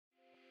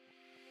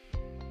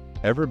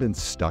Ever been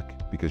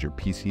stuck because your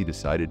PC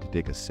decided to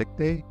take a sick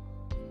day?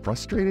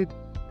 Frustrated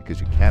because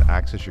you can't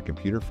access your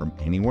computer from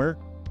anywhere?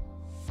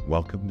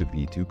 Welcome to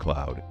V2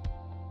 Cloud,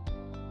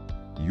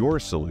 your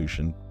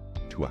solution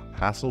to a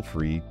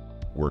hassle-free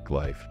work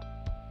life.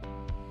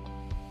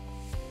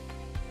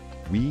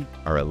 We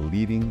are a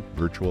leading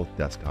virtual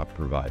desktop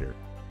provider,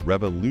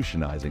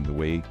 revolutionizing the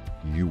way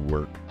you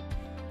work.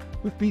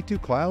 With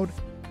V2 Cloud,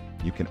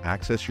 you can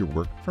access your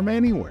work from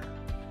anywhere.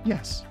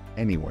 Yes,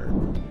 anywhere.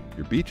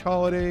 Your beach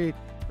holiday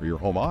or your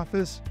home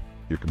office,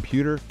 your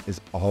computer is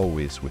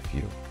always with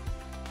you.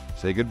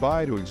 Say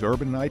goodbye to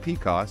exorbitant IT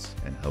costs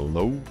and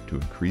hello to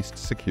increased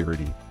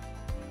security.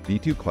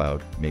 V2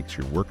 Cloud makes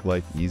your work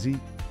life easy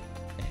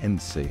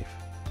and safe.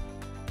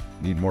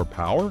 Need more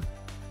power?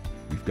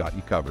 We've got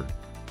you covered.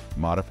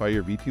 Modify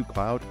your V2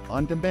 Cloud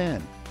on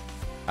demand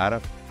at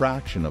a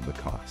fraction of the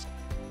cost.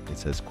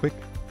 It's as quick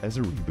as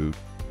a reboot.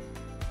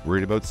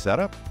 Worried about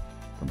setup?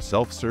 From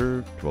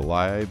self-serve to a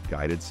live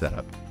guided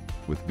setup.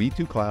 With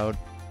V2 Cloud,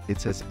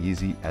 it's as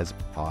easy as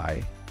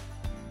pie.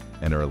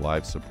 And our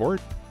live support?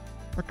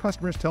 Our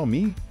customers tell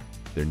me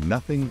they're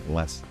nothing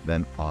less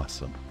than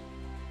awesome.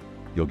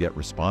 You'll get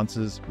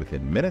responses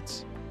within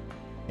minutes,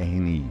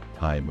 any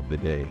time of the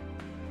day.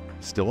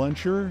 Still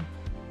unsure?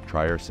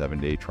 Try our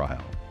 7-day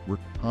trial. We're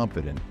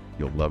confident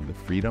you'll love the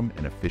freedom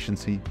and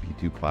efficiency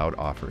V2 Cloud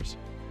offers.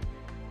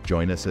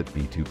 Join us at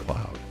V2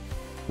 Cloud.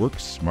 Work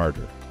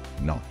smarter,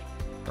 not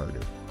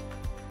harder.